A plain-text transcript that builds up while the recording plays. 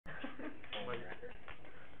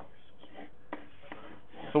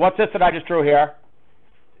So what's this that I just drew here?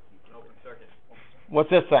 What's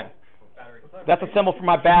this thing? That's a symbol for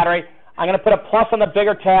my battery. I'm going to put a plus on the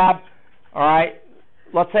bigger tab. All right.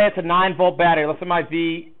 Let's say it's a 9-volt battery. Let's say my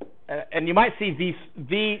V, and you might see V,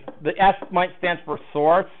 the S might stand for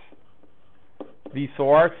source. V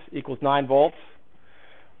source equals 9 volts.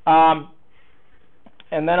 And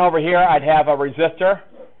then over here, I'd have a resistor,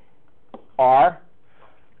 R.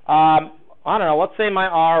 I don't know. Let's say my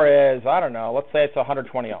R is, I don't know. Let's say it's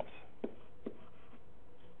 120 ohms.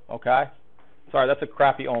 Okay. Sorry, that's a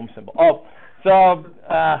crappy ohm symbol. Oh, so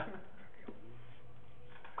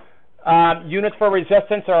units for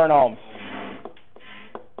resistance are in ohms.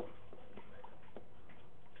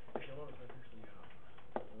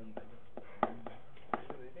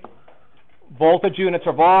 Voltage units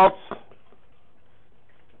are volts.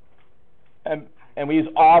 And we use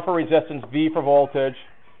R for resistance, V for voltage.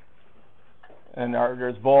 And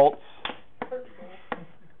there's volts.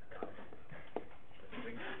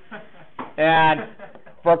 And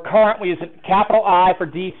for current, we use capital I for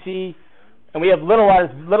DC. And we have little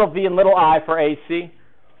v and little I for AC.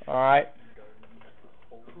 All right.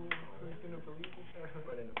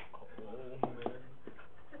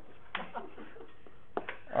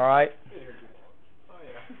 All right.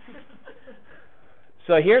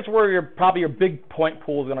 So here's where probably your big point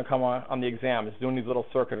pool is going to come on the exam, is doing these little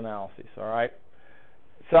circuit analyses. All right.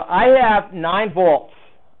 So I have 9 volts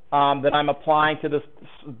that I'm applying to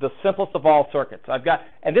the simplest of all circuits. I've got,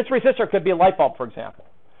 and this resistor could be a light bulb, for example.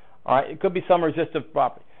 All right. It could be some resistive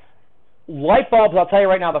property. Light bulbs, I'll tell you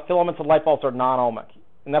right now, the filaments of light bulbs are non-ohmic,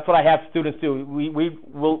 and that's what I have students do.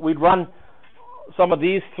 We'd run some of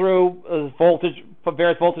these through voltage,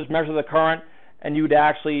 various voltage measures of the current, and you'd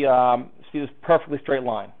actually see this perfectly straight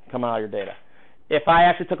line coming out of your data. If I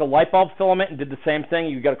actually took a light bulb filament and did the same thing,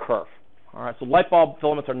 you get a curve. All right, so light bulb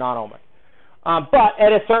filaments are non-ohmic. But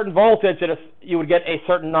at a certain voltage, you would get a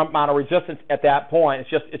certain amount of resistance at that point.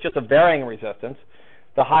 It's just a varying resistance.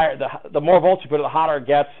 The more volts you put it, the hotter it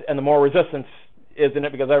gets, and the more resistance is in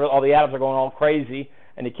it because all the atoms are going all crazy,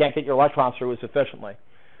 and you can't get your electrons through as efficiently.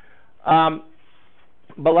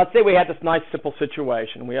 But let's say we had this nice simple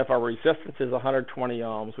situation. We have our resistance is 120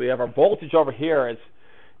 ohms. We have our voltage over here is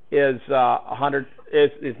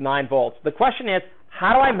 9 volts. The question is,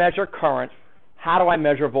 how do I measure current? How do I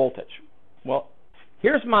measure voltage? Well,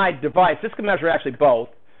 here's my device. This can measure actually both.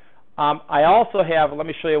 I also have, let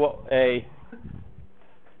me show you what a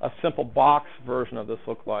simple box version of this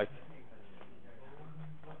looks like.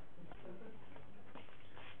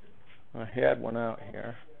 I had one out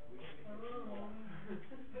here.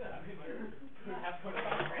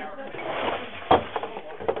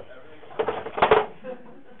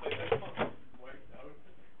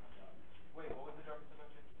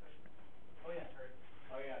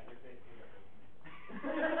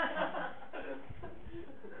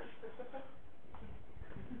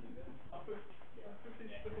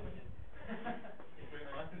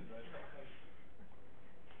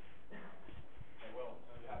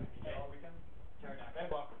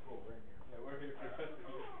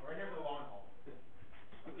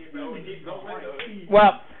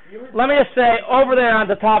 Well, let me just say, over there on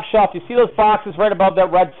the top shelf, you see those boxes right above that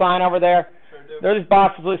red sign over there? Sure do. They're these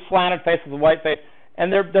boxes with slanted faces with white face,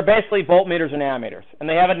 and they're basically voltmeters and ammeters. And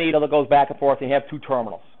they have a needle that goes back and forth, and you have 2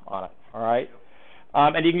 terminals on it, all right?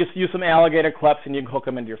 And you can just use some alligator clips, and you can hook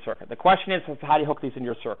them into your circuit. The question is, how do you hook these into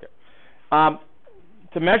your circuit?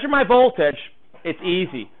 To measure my voltage, it's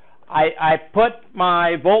easy. I put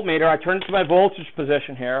my voltmeter, I turn it to my voltage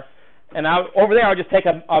position here, and over there I'll just take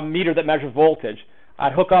a meter that measures voltage.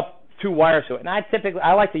 I'd hook up 2 wires to it, and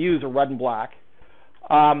I like to use a red and black.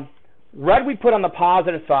 Red we put on the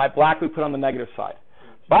positive side, black we put on the negative side.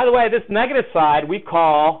 By the way, this negative side we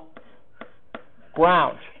call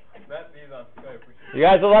ground. You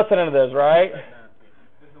guys are listening to this, right?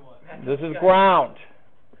 This is ground.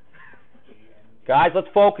 Guys, let's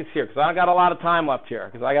focus here, because I don't got a lot of time left here,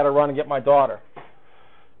 because I got to run and get my daughter.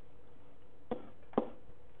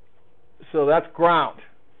 So that's ground.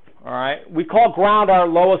 All right. We call ground our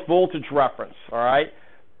lowest voltage reference. All right.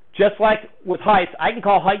 Just like with height, I can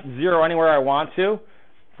call height 0 anywhere I want to.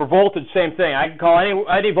 For voltage, same thing. I can call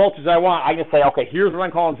any voltage I want. I can say, okay, here's what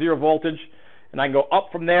I'm calling 0 voltage, and I can go up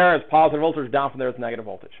from there as positive voltage, down from there as negative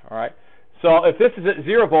voltage. All right. So if this is at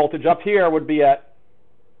 0 voltage, up here would be at,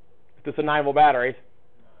 if this is a 9-volt battery,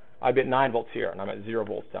 I'd be at 9 volts here, and I'm at 0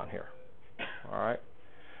 volts down here. All right.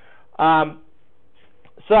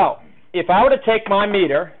 So if I were to take my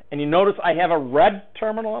meter, and you notice I have a red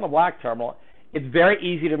terminal and a black terminal, it's very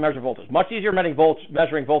easy to measure voltage. Much easier measuring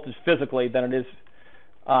voltage physically than it is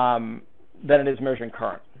measuring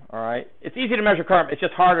current. All right, it's easy to measure current. It's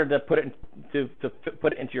just harder to put it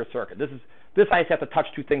put it into your circuit. This I just have to touch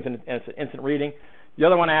two things and it's an instant reading. The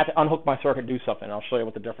other one I have to unhook my circuit and do something. I'll show you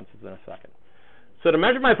what the difference is in a second. So to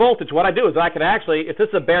measure my voltage, what I do is I can actually, if this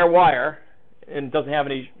is a bare wire and doesn't have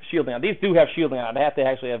any shielding on, these do have shielding on. I have to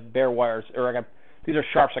actually have bare wires, or these are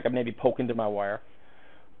sharps I can maybe poke into my wire.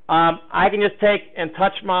 I can just take and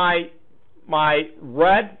touch my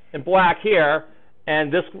red and black here,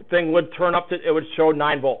 and this thing would turn up to, it would show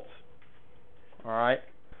 9 volts. All right.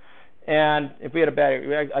 And if we had a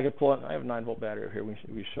battery, I could pull it. I have a 9-volt battery here.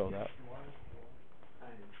 We show that.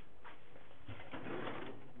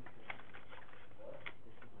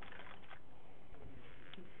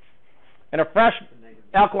 And a fresh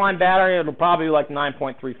alkaline battery, it'll probably be like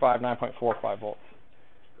 9.35, 9.45 volts.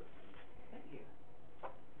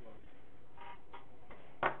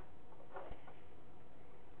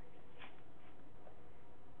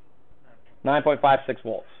 .56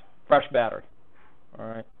 volts, fresh battery. All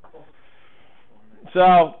right.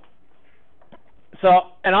 So,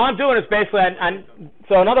 and all I'm doing is basically,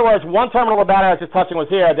 so in other words, one terminal of the battery I was just touching was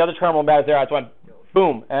here, the other terminal of the battery is there. I just went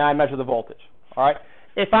boom, and I measure the voltage. All right.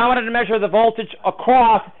 If I wanted to measure the voltage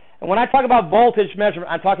across, and when I talk about voltage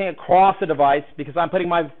measurement, I'm talking across the device because I'm putting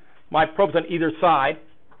my probes on either side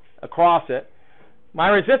across it. My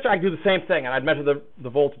resistor, I can do the same thing, and I'd measure the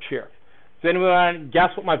voltage here. Does anyone want to guess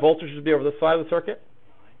what my voltage would be over this side of the circuit?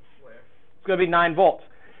 It's going to be 9 volts.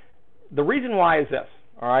 The reason why is this,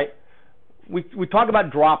 all right? We talk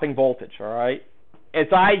about dropping voltage, all right? As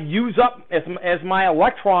I use up, as my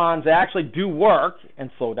electrons actually do work and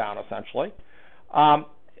slow down essentially,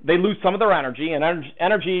 they lose some of their energy, and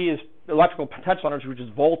energy is electrical potential energy, which is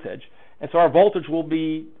voltage, and so our voltage will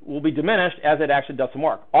be diminished as it actually does some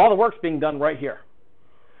work. All the work's being done right here.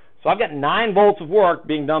 So I've got 9 volts of work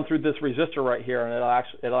being done through this resistor right here, and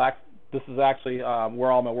this is actually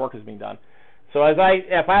where all my work is being done. So if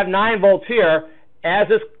I have 9 volts here, as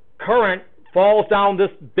this current falls down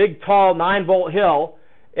this big tall 9-volt hill,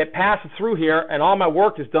 it passes through here, and all my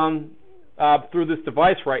work is done through this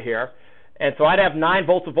device right here. And so I'd have 9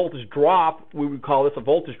 volts of voltage drop. We would call this a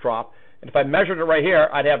voltage drop. And if I measured it right here,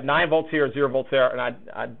 I'd have 9 volts here, 0 volts there, and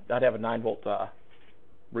I'd have a 9-volt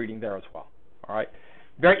reading there as well. All right.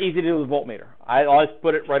 Very easy to do with a voltmeter. I always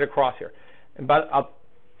put it right across here. And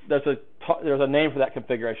there's a name for that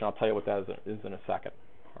configuration. I'll tell you what that is in a second.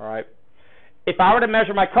 All right. If I were to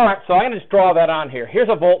measure my current, so I'm going to just draw that on here. Here's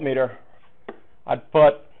a voltmeter. I'd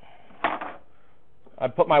put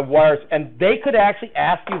my wires, and they could actually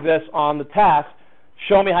ask you this on the test.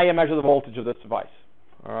 Show me how you measure the voltage of this device.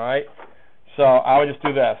 All right. So I would just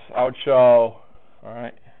do this. I would show. All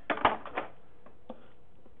right.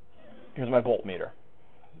 Here's my voltmeter.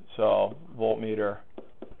 So voltmeter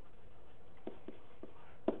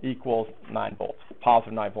equals 9 volts,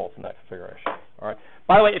 positive 9 volts in that configuration. All right.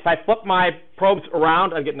 By the way, if I flip my probes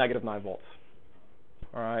around, I get negative 9 volts.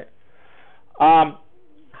 All right.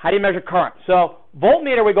 How do you measure current? So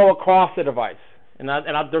voltmeter, we go across the device, and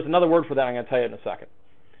there's another word for that I'm going to tell you in a second.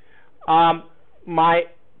 My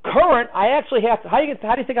current, I actually have to. How do you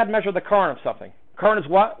think I'd measure the current of something? Current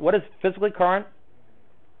is what? What is physically current?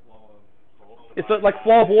 It's like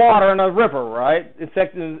flow of water in a river, right? It's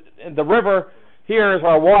like the river here is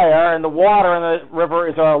our wire, and the water in the river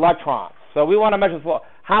is our electrons. So we want to measure flow.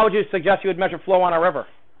 How would you suggest you would measure flow on a river?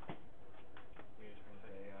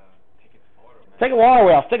 Take a water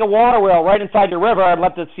wheel. Stick a water wheel right inside your river and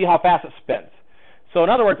let it see how fast it spins. So in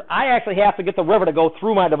other words, I actually have to get the river to go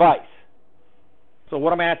through my device. So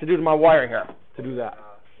what am I going to have to do to my wire here to do that?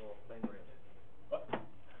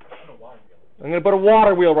 I'm going to put a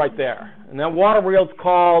water wheel right there. And that water wheel is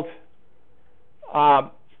called,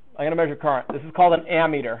 I'm going to measure current. This is called an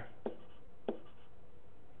ammeter.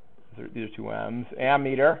 These are 2 M's.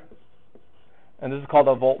 Ammeter. And this is called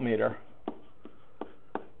a voltmeter.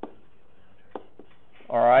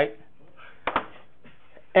 All right.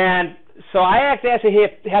 And so I actually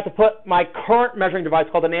have to put my current measuring device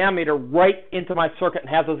called an ammeter right into my circuit and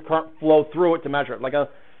have the current flow through it to measure it.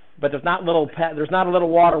 But there's not a little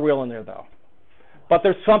water wheel in there though. But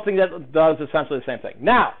there's something that does essentially the same thing.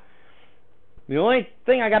 Now, the only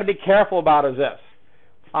thing I got to be careful about is this.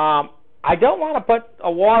 I don't want to put a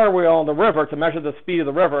water wheel in the river to measure the speed of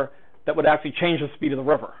the river that would actually change the speed of the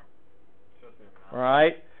river. All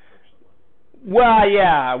right? Well,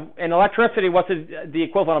 yeah. In electricity, what's the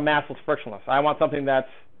equivalent of massless frictionless? I want something that's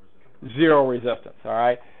 0 resistance. All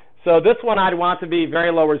right? So this one I'd want to be very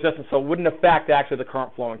low resistance, so it wouldn't affect actually the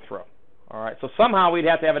current flowing through. All right? So somehow we'd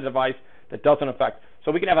have to have a device that doesn't affect.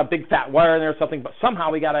 So we can have a big fat wire in there or something, but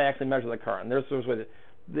somehow we got to actually measure the current. And there's with it.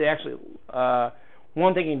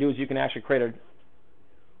 One thing you can do is you can actually create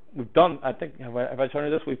we've done, I think, have I shown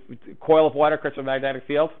you this? Coil of wire creates a magnetic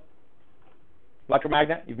field.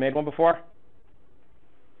 Electromagnet, you've made one before?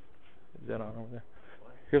 Is that on over there?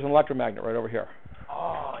 Here's an electromagnet right over here.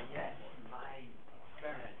 Oh, yes. My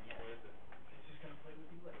experiment, yes. It's just going to play with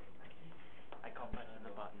you later. I caught pressing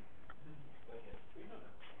the button.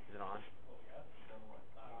 Is it on?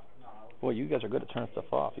 Boy, you guys are good at turning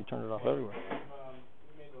stuff off. You turn it off everywhere.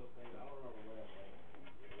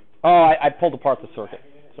 Oh, I pulled apart the circuit.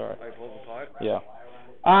 Sorry. I pulled it apart? Yeah.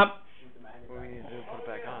 What do we need to do to put it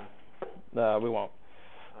back on? We won't.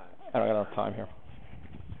 I don't got enough time here.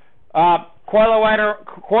 Coil of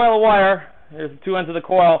wire. Here's the two ends of the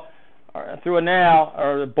coil through a nail,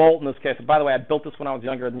 or a bolt in this case. And by the way, I built this when I was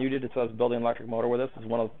younger than you did, so I was building an electric motor with this. This is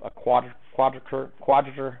one of a quadrature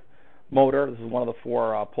motor. This is one of the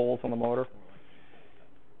 4 poles on the motor.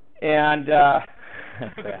 And This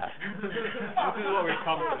is what we've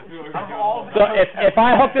come to. This is what we're doing. so if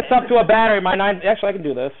I hook this up to a battery, actually I can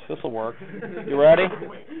do this. This will work. You ready?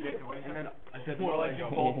 More like he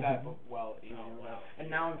bolt that, and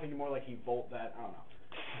now I'm thinking more like he bolt that. I don't know.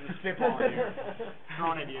 Just spitballing here.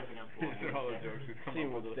 Throwing ideas again. All those jokes we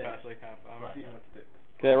come up with the past like half hour.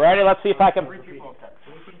 Okay, ready? Let's see if I can.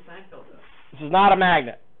 This is not a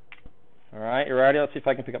magnet. All right, you ready? Let's see if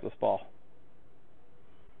I can pick up this ball.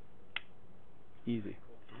 Easy.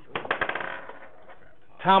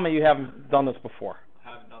 Tell me you haven't done this before.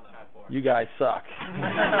 You guys suck. I'm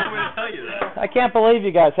going to tell you that. I can't believe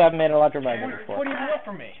you guys haven't made an electromagnet before. What do you want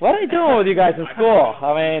from me? What are you doing with you guys in school?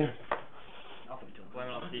 I mean,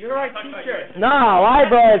 You're our teacher. no,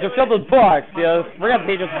 libraries are filled with books. You know, forget the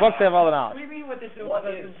teachers. Books have all the knowledge. What do you mean what this is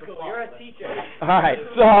in school? You're a teacher. All right,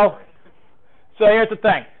 so here's the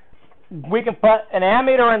thing. We can put an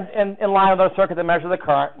ammeter in line with our circuit to measure the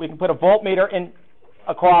current. We can put a voltmeter in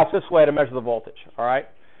across this way to measure the voltage. All right.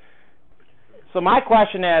 So my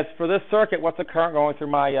question is, for this circuit, what's the current going through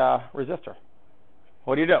my resistor?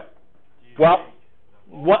 What do you do? Well,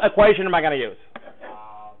 what equation am I going to use?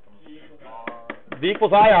 V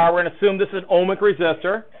equals IR. We're going to assume this is an ohmic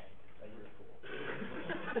resistor.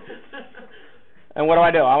 And what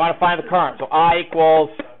do? I want to find the current. So I equals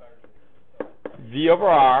V over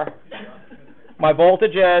R. My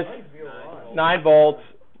voltage is 9 volts.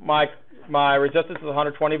 My resistance is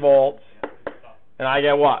 120 volts. And I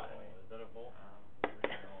get what?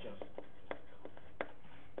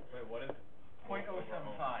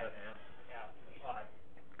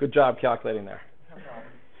 Good job calculating there.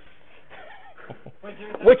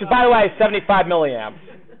 Which is, by the way, 75 milliamps.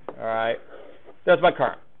 All right. There's my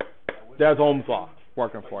current. There's Ohm's law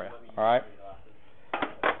working for you. All right.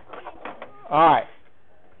 All right.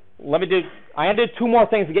 I'm going to do 2 more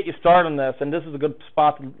things to get you started on this, and this is a good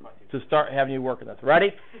spot to start having you work on this.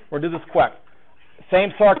 Ready? We'll do this quick. Same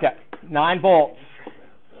circuit, 9 volts.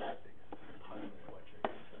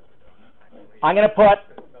 I'm going to put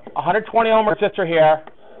 120 ohm resistor here.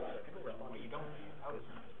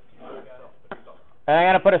 And I'm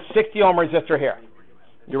going to put a 60 ohm resistor here.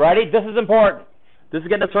 You ready? This is important. This is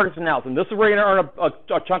getting the circuits analysis. And this is where you're going to earn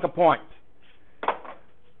a chunk of points.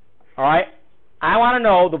 All right? I want to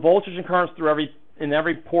know the voltage and currents in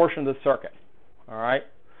every portion of the circuit. All right?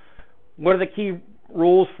 What are the key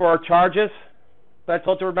rules for charges that I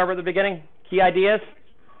told you to remember at the beginning? Key ideas?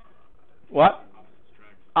 What?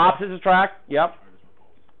 Opposites attract. Yep.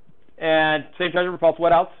 And same charge repulse.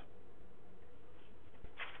 What else?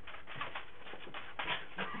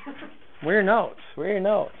 Where are your notes? Where are your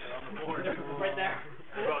notes? Right there.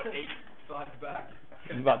 About 8 slides back.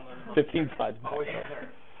 About 15 slides back.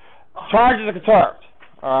 Charges are conserved.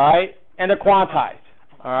 All right? And they're quantized.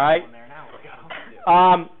 All right?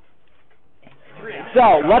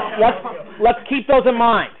 So let's keep those in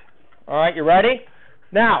mind. All right? You ready?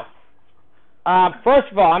 Now,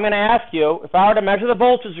 first of all, I'm going to ask you, if I were to measure the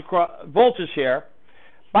voltage here,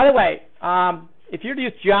 by the way, if you were to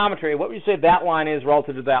use geometry, what would you say that line is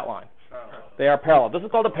relative to that line? They are parallel. This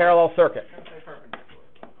is called a parallel circuit.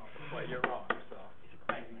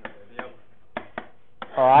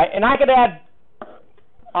 All right, and I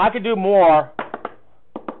could do more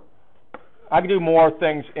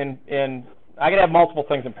things I could have multiple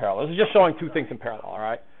things in parallel. This is just showing 2 things in parallel, all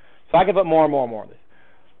right? So I could put more and more and more of this.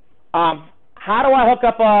 How do I hook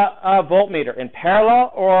up a voltmeter? In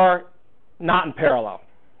parallel or not in parallel?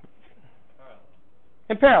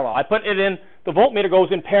 In parallel. I put it in, the voltmeter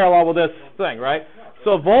goes in parallel with this thing, right?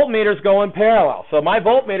 So voltmeters go in parallel. So my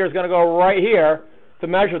voltmeter is going to go right here to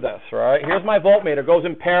measure this, right? Here's my voltmeter, goes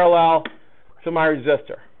in parallel to my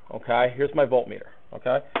resistor, okay? Here's my voltmeter,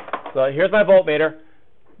 okay? So here's my voltmeter.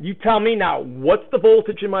 You tell me now, what's the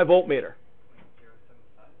voltage in my voltmeter?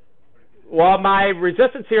 Well, my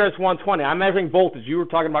resistance here is 120. I'm measuring voltage. You were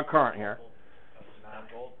talking about current here. 9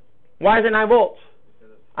 volts. Why is it 9 volts?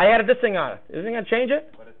 I added this thing on it. Is it going to change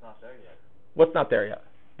it? But it's not there yet. What's not there yet?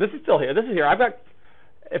 This is still here. This is here.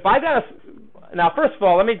 Now, first of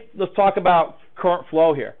all, let's talk about current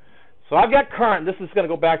flow here. So I've got current. This is going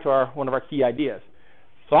to go back to one of our key ideas.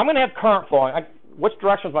 So I'm going to have current flowing. Which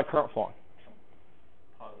direction is my current flowing?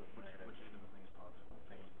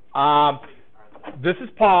 This is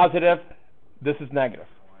positive. This is negative.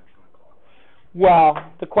 Well,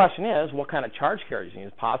 the question is, what kind of charge carriers? You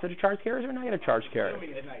use positive charge carriers or negative charge carriers?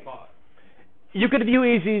 You could view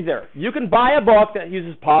either. You can buy a book that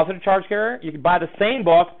uses positive charge carrier. You can buy the same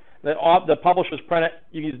book that the publishers print it.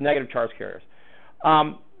 You can use negative charge carriers.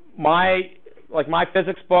 My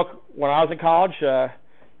physics book when I was in college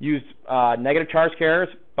used negative charge carriers,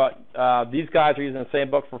 but these guys are using the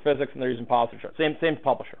same book for physics and they're using positive charge. Same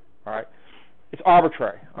publisher. All right, it's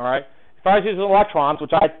arbitrary. All right. If I was using electrons,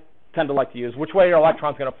 which I tend to like to use, which way are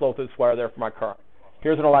electrons going to flow through this wire there for my current?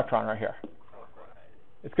 Here's an electron right here.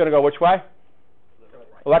 It's going to go which way?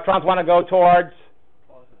 Electrons want to go towards.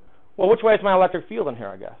 Well, which way is my electric field in here?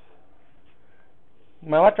 I guess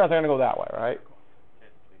my electrons are going to go that way, right?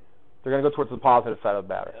 They're going to go towards the positive side of the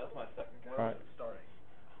battery. Yeah, that's my second Right.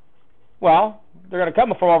 Well, they're going to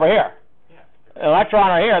come from over here. Yeah. An electron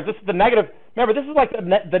right here. This is the negative. Remember, this is like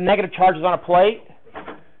the negative charges on a plate,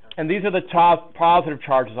 and these are the positive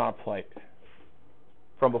charges on a plate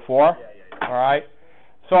from before. Yeah. All right.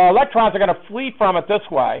 So our electrons are going to flee from it this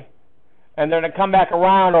way, and they're going to come back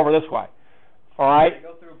around over this way. All right.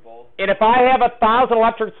 Go through both. And if I have 1,000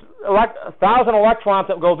 electrons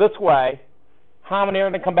that go this way, how many are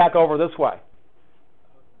going to come back over this way?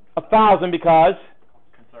 1,000 because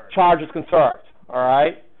charge is conserved. All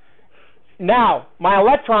right. Now, my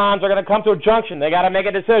electrons are going to come to a junction. They got to make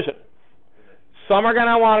a decision. Some are going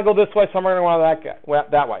to want to go this way. Some are going to want to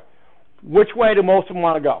that way. Which way do most of them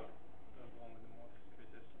want to go?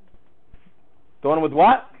 The one with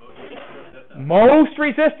what? Most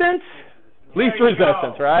resistance? Least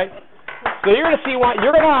resistance, right? So you're going to see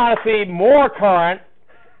you're going to want to see more current.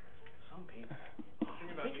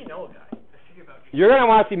 You're going to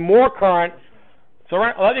want to see more current. So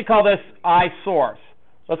let me call this I source.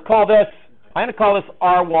 Let's call this, I'm going to call this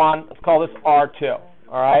R1. Let's call this R2.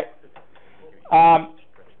 All right? I'm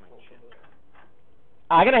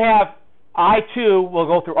going to have I2 will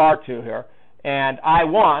go through R2 here, and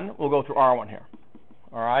I1 will go through R1 here.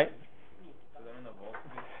 All right?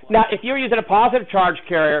 Now, if you're using a positive charge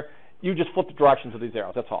carrier, you just flip the directions of these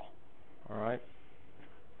arrows. That's all. All right?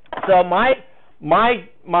 So my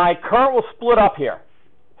current will split up here.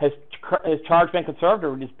 Has charge been conserved,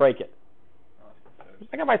 or just break it?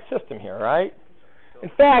 I got my system here, right? In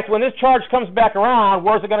fact, when this charge comes back around,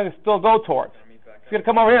 where's it going to still go towards? It's going to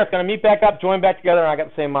come over here. It's going to meet back up, join back together, and I got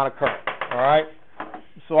the same amount of current. All right?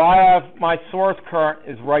 So I have my source current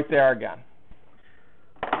is right there again.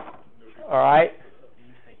 All right?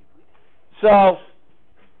 So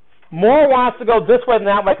more wants to go this way than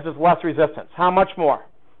that way because there's less resistance. How much more?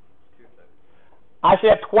 I should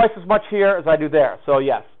have twice as much here as I do there. So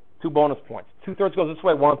yes, 2 bonus points. 2/3 goes this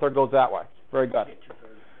way, 1/3 goes that way. Very good.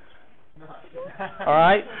 All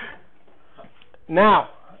right. Now,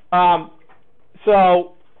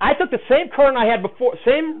 so I took the same current I had before,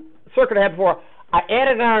 same circuit I had before. I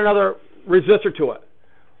added on another resistor to it.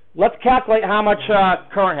 Let's calculate how much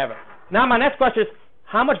current I have. Now my next question is,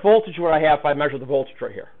 how much voltage would I have if I measure the voltage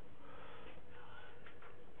right here?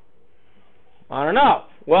 I don't know.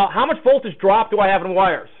 Well, how much voltage drop do I have in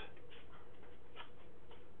wires?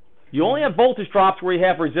 You only have voltage drops where you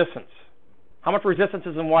have resistance. How much resistance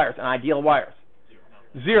is in wires, in ideal wires?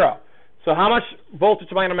 0. So how much voltage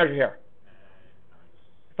am I going to measure here?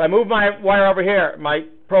 If I move my wire over here, my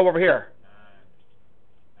probe over here.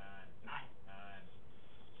 9.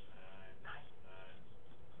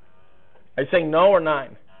 Are you saying no or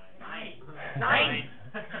 9? 9.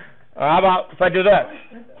 How about if I do this?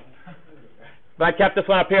 If I kept this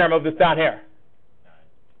one up here, I move this down here.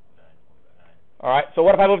 All right, so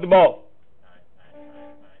what if I move the bowl?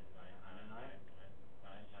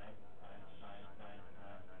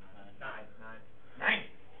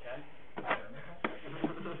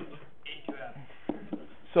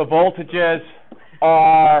 So voltages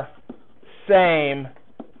are same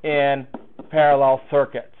in parallel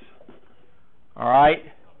circuits. All right?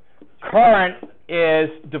 Current is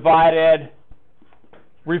divided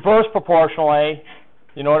reverse proportionally.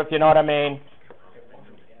 You know what I mean?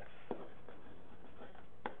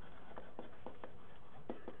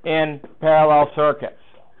 In parallel circuits.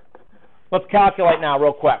 Let's calculate now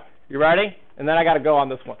real quick. You ready? And then I got to go on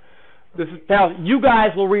this one. This is you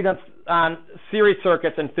guys will read on on series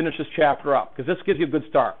circuits and finish this chapter up, because this gives you a good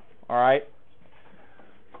start, all right?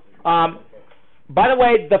 By the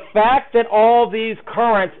way, the fact that all these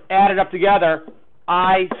currents added up together,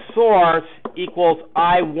 I source equals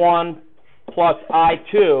I1 plus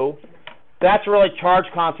I2, that's really charge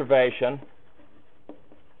conservation.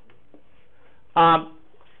 Kirchhoff's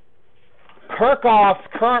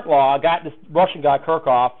current law, this Russian guy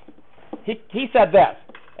Kirchhoff, he said this: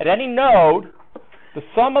 at any node, the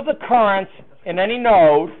sum of the currents in any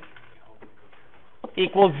node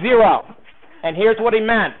equals 0. And here's what he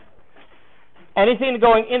meant. Anything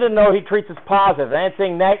going into the node he treats as positive,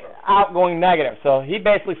 anything outgoing negative. So he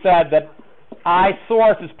basically said that I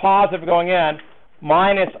source is positive going in,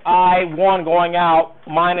 minus I1 going out,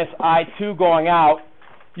 minus I2 going out.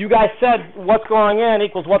 You guys said what's going in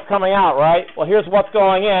equals what's coming out, right? Well, here's what's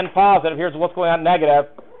going in, positive. Here's what's going out, negative.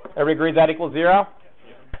 Everybody agrees that equals 0?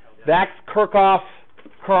 That's Kirchhoff's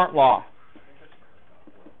current law.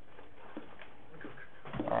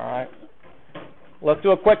 All right. Let's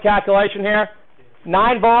do a quick calculation here.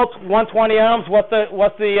 9 volts, 120 ohms. What's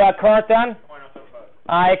the current then?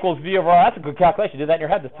 I equals V over R. That's a good calculation. You did that in your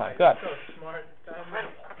head this time. Good. So smart.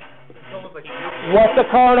 What's the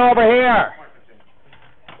current over here?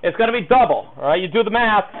 It's going to be double. All right. You do the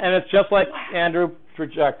math, and it's just like Andrew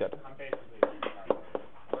projected. I'm basically.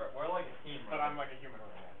 We're like a team, but I'm like a human right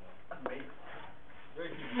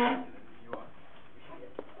now.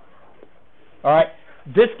 All right.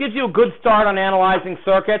 This gives you a good start on analyzing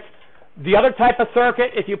circuits. The other type of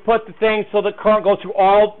circuit, if you put the thing so the current goes through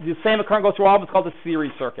all, the same current goes through all, it's called a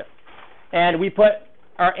series circuit. And we put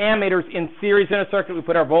our ammeters in series in a circuit. We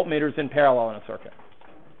put our voltmeters in parallel in a circuit.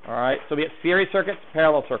 All right. So we have series circuits,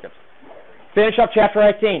 parallel circuits. Finish up chapter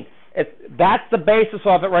 18. That's the basis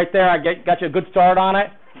of it right there. I got you a good start on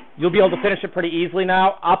it. You'll be able to finish it pretty easily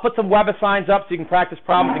now. I'll put some web assigns up so you can practice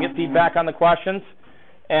problems and get feedback on the questions.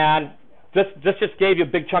 And this just gave you a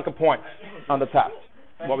big chunk of points on the test,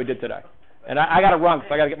 what we did today. And I got to run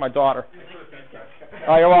because I got to get my daughter.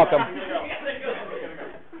 Oh, you're welcome.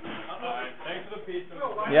 Thanks for the pizza.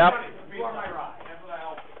 Yep.